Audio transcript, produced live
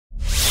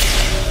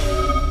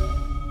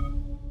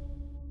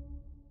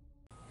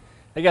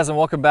Hey guys, and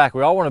welcome back.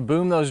 We all want to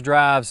boom those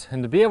drives,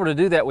 and to be able to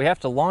do that, we have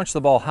to launch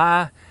the ball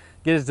high,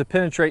 get it to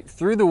penetrate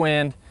through the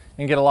wind,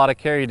 and get a lot of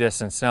carry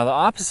distance. Now the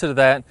opposite of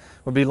that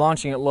would be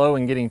launching it low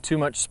and getting too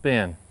much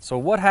spin. So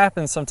what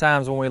happens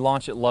sometimes when we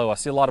launch it low? I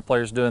see a lot of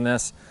players doing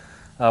this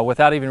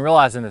without even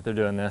realizing that they're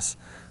doing this.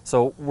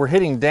 So we're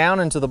hitting down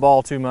into the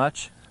ball too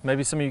much.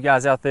 Maybe some of you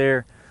guys out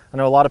there, I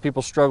know a lot of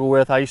people struggle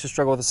with, I used to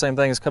struggle with the same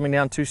thing, is coming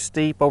down too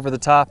steep over the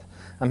top.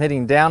 I'm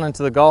hitting down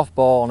into the golf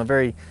ball on a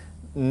very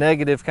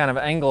negative kind of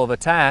angle of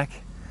attack,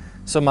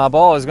 so my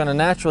ball is going to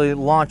naturally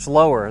launch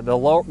lower. The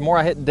more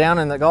I hit down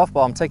in the golf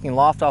ball, I'm taking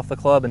loft off the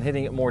club and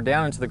hitting it more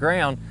down into the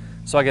ground,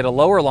 so I get a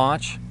lower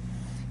launch.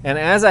 And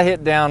as I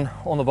hit down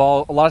on the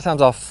ball, a lot of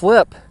times I'll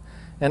flip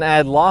and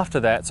add loft to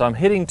that, so I'm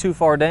hitting too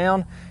far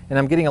down and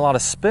I'm getting a lot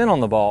of spin on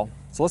the ball.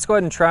 So let's go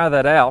ahead and try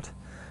that out.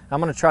 I'm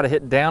going to try to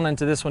hit down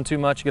into this one too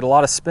much, get a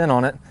lot of spin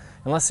on it,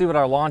 and let's see what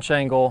our launch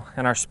angle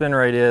and our spin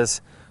rate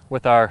is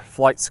with our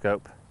flight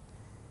scope.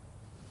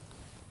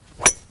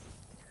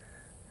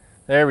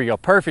 There we go,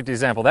 perfect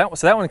example.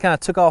 So that one kind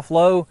of took off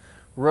low,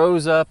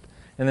 rose up,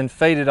 and then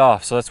faded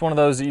off. So that's one of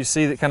those that you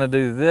see that kind of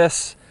do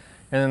this,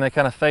 and then they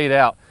kind of fade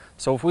out.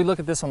 So if we look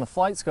at this on the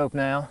flight scope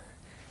now,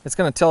 it's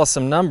going to tell us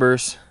some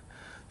numbers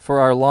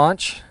for our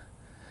launch.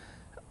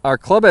 Our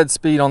club head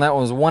speed on that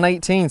one was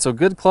 118, so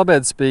good club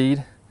head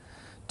speed.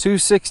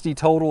 260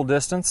 total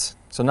distance,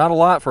 so not a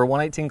lot for a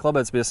 118 club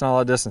head speed, it's not a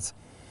lot of distance.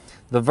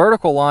 The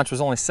vertical launch was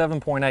only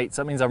 7.8,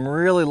 so that means I'm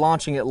really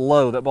launching it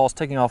low. That ball's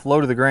taking off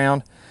low to the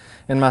ground.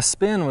 And my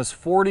spin was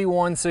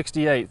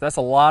 4168. That's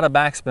a lot of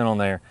backspin on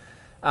there.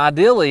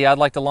 Ideally, I'd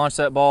like to launch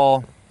that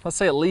ball, let's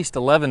say at least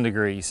 11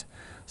 degrees.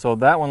 So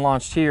that one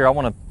launched here. I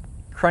want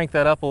to crank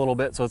that up a little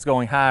bit so it's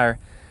going higher.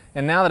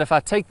 And now that if I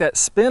take that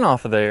spin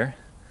off of there,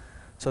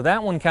 so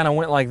that one kind of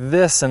went like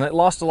this and it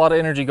lost a lot of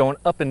energy going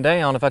up and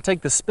down. If I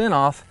take the spin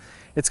off,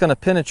 it's going to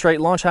penetrate,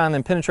 launch high and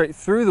then penetrate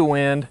through the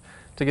wind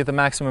to get the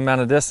maximum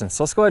amount of distance.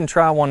 So let's go ahead and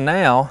try one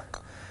now.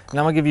 And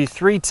I'm going to give you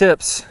 3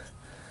 tips.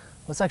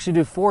 Let's actually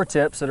do 4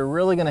 tips that are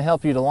really going to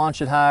help you to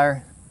launch it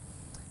higher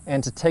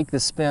and to take the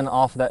spin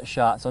off that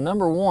shot. So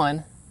number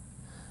 1,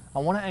 I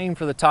want to aim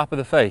for the top of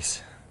the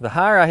face. The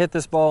higher I hit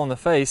this ball in the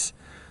face,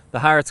 the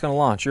higher it's going to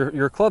launch.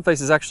 Your club face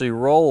is actually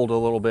rolled a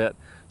little bit.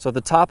 So at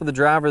the top of the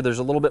driver, there's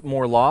a little bit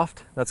more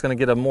loft. That's going to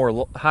get a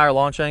more higher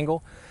launch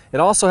angle. It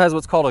also has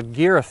what's called a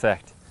gear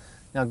effect.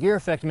 Now gear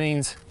effect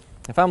means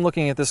if I'm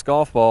looking at this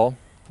golf ball,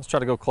 let's try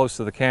to go close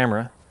to the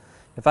camera.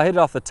 If I hit it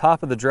off the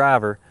top of the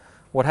driver,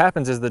 what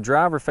happens is the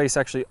driver face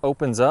actually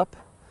opens up,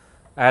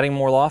 adding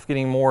more loft,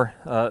 getting more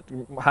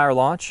higher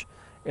launch,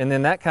 and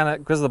then that kind of,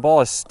 because the ball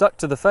is stuck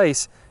to the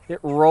face, it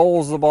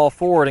rolls the ball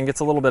forward and gets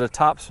a little bit of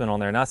top spin on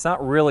there. Now it's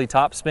not really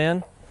top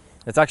spin,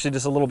 it's actually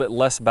just a little bit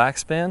less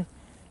backspin,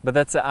 but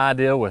that's the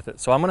idea with it.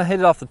 So I'm going to hit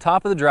it off the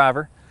top of the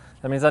driver.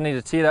 That means I need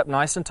to tee it up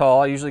nice and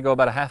tall. I usually go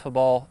about a half a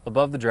ball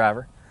above the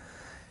driver.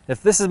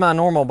 If this is my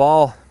normal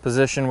ball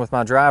position with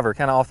my driver,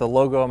 kind of off the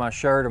logo of my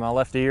shirt or my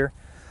left ear,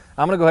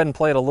 I'm going to go ahead and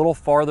play it a little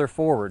farther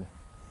forward.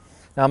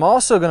 Now I'm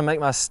also going to make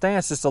my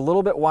stance just a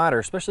little bit wider,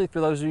 especially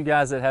for those of you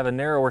guys that have a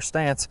narrower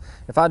stance.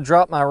 If I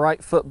drop my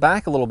right foot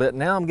back a little bit,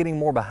 now I'm getting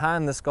more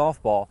behind this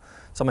golf ball.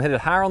 So I'm going to hit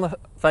it higher on the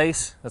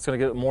face. That's going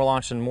to get it more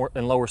launch and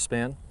lower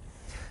spin.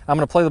 I'm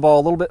going to play the ball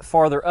a little bit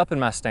farther up in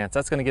my stance.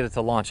 That's going to get it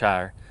to launch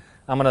higher.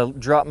 I'm going to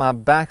drop my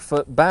back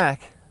foot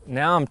back.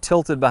 Now I'm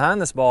tilted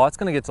behind this ball. That's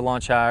going to get to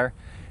launch higher.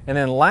 And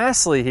then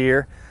lastly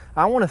here,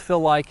 I want to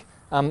feel like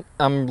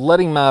I'm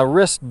letting my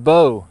wrist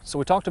bow. So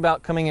we talked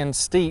about coming in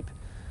steep.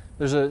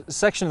 There's a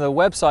section of the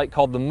website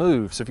called the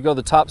move. So if you go to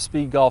the Top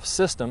Speed Golf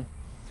System,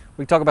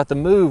 we talk about the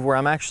move where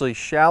I'm actually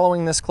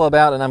shallowing this club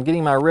out and I'm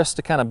getting my wrist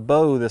to kind of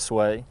bow this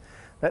way.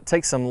 That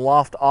takes some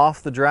loft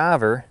off the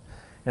driver,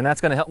 and that's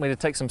going to help me to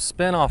take some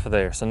spin off of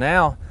there. So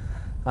now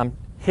I'm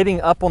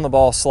hitting up on the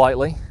ball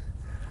slightly,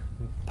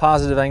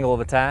 positive angle of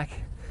attack.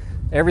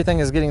 Everything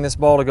is getting this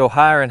ball to go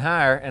higher and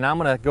higher, and I'm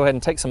going to go ahead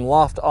and take some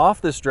loft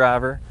off this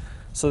driver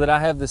so that I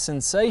have the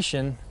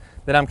sensation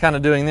that I'm kind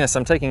of doing this.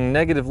 I'm taking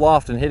negative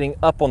loft and hitting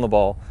up on the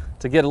ball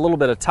to get a little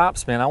bit of top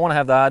spin. I want to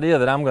have the idea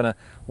that I'm going to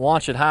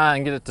launch it high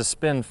and get it to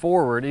spin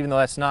forward, even though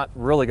that's not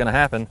really going to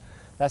happen.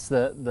 That's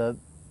the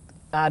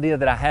idea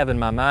that I have in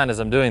my mind as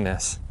I'm doing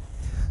this.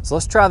 So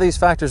let's try these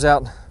factors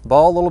out.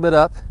 Ball a little bit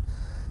up,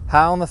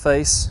 high on the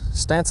face,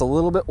 stance a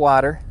little bit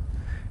wider,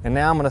 and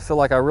now I'm going to feel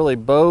like I really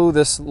bow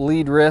this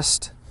lead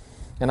wrist,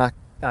 and I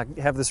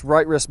have this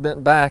right wrist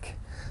bent back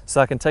so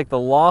I can take the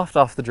loft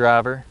off the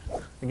driver.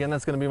 Again,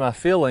 that's going to be my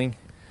feeling,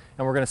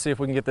 and we're going to see if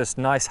we can get this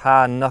nice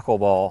high knuckle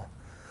ball.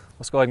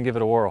 Let's go ahead and give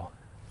it a whirl.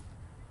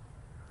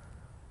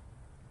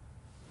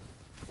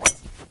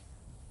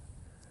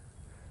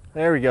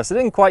 There we go. So I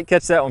didn't quite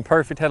catch that one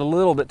perfect, had a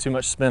little bit too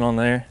much spin on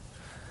there,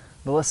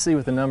 but let's see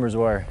what the numbers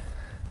were.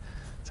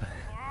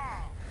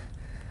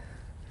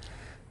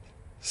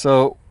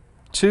 So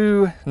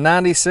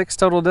 296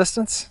 total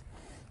distance.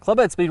 Club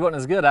head speed wasn't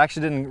as good. I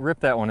actually didn't rip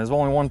that one. It was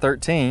only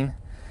 113.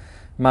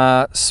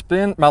 My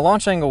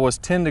launch angle was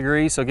 10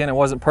 degrees, so again, it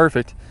wasn't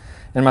perfect.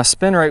 And my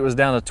spin rate was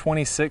down to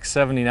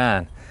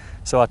 2679.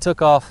 So I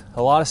took off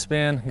a lot of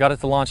spin, got it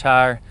to launch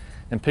higher,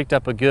 and picked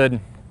up a good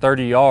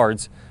 30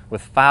 yards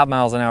with 5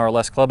 miles an hour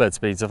less clubhead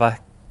speed. So if I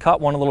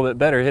caught one a little bit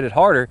better, hit it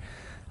harder,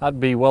 I'd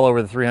be well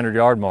over the 300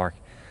 yard mark.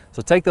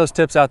 So take those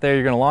tips out there.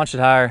 You're gonna launch it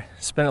higher,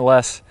 spin it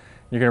less,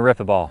 you're gonna rip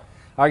the ball.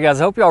 All right guys,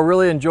 I hope y'all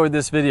really enjoyed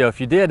this video.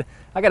 If you did,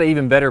 I got an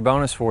even better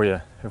bonus for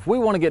you. If we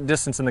wanna get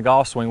distance in the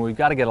golf swing, we've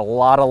gotta get a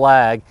lot of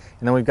lag,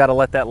 and then we've gotta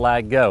let that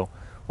lag go.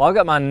 Well, I've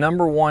got my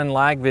 #1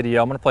 lag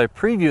video. I'm gonna play a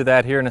preview of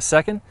that here in a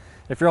second.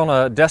 If you're on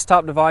a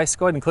desktop device,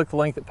 go ahead and click the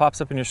link that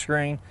pops up on your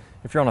screen.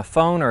 If you're on a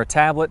phone or a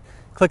tablet,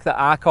 click the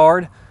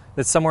iCard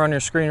that's somewhere on your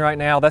screen right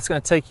now. That's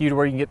gonna take you to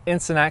where you can get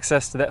instant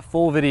access to that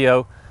full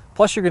video.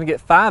 Plus you're gonna get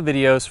 5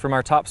 videos from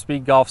our Top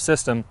Speed Golf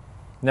system.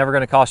 Never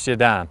gonna cost you a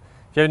dime.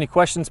 If you have any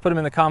questions, put them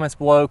in the comments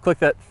below. Click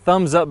that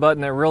thumbs up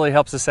button, that really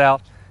helps us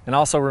out. And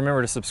also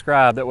remember to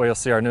subscribe, that way you'll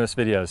see our newest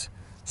videos.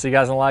 See you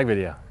guys in the lag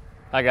video.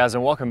 Hi guys,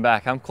 and welcome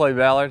back. I'm Clay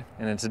Ballard,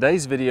 and in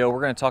today's video we're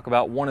going to talk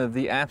about one of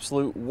the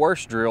absolute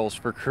worst drills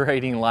for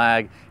creating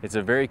lag. It's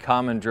a very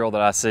common drill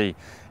that I see.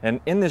 And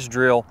in this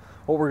drill,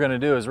 what we're going to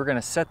do is we're going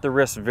to set the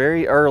wrist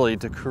very early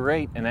to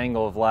create an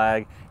angle of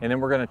lag, and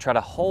then we're going to try to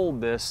hold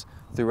this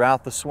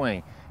throughout the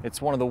swing. It's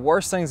one of the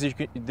worst things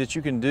that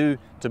you can do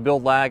to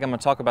build lag. I'm going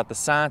to talk about the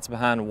science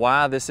behind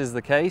why this is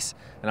the case,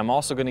 and I'm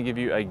also going to give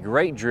you a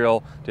great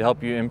drill to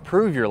help you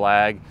improve your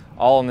lag,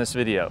 all in this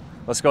video.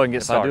 Let's go ahead and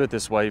get started. If I do it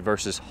this way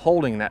versus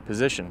holding that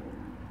position,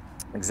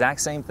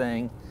 exact same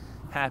thing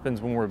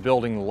happens when we're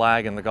building the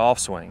lag in the golf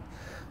swing.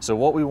 So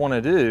what we want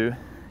to do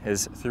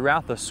is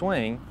throughout the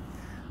swing,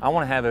 I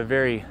want to have a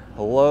very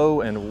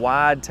low and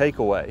wide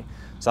takeaway.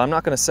 So I'm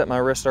not going to set my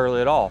wrist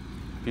early at all.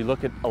 If you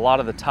look at a lot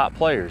of the top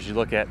players, you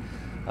look at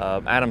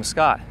Adam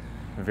Scott,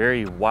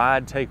 very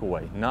wide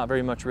takeaway, not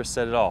very much wrist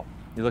set at all.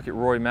 You look at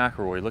Rory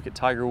McIlroy, you look at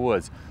Tiger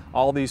Woods.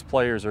 All these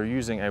players are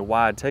using a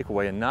wide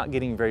takeaway and not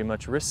getting very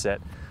much wrist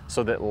set,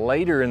 so that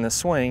later in the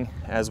swing,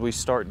 as we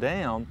start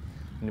down,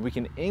 we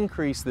can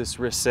increase this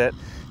wrist set,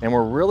 and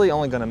we're really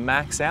only going to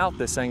max out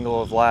this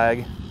angle of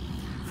lag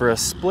for a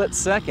split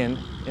second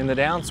in the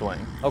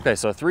downswing. Okay,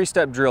 so a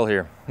 3-step drill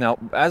here. Now,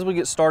 as we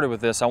get started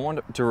with this, I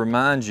want to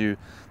remind you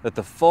that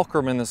the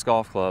fulcrum in this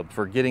golf club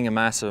for getting a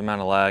massive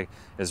amount of lag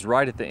is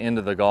right at the end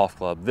of the golf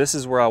club. This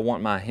is where I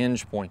want my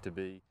hinge point to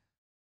be.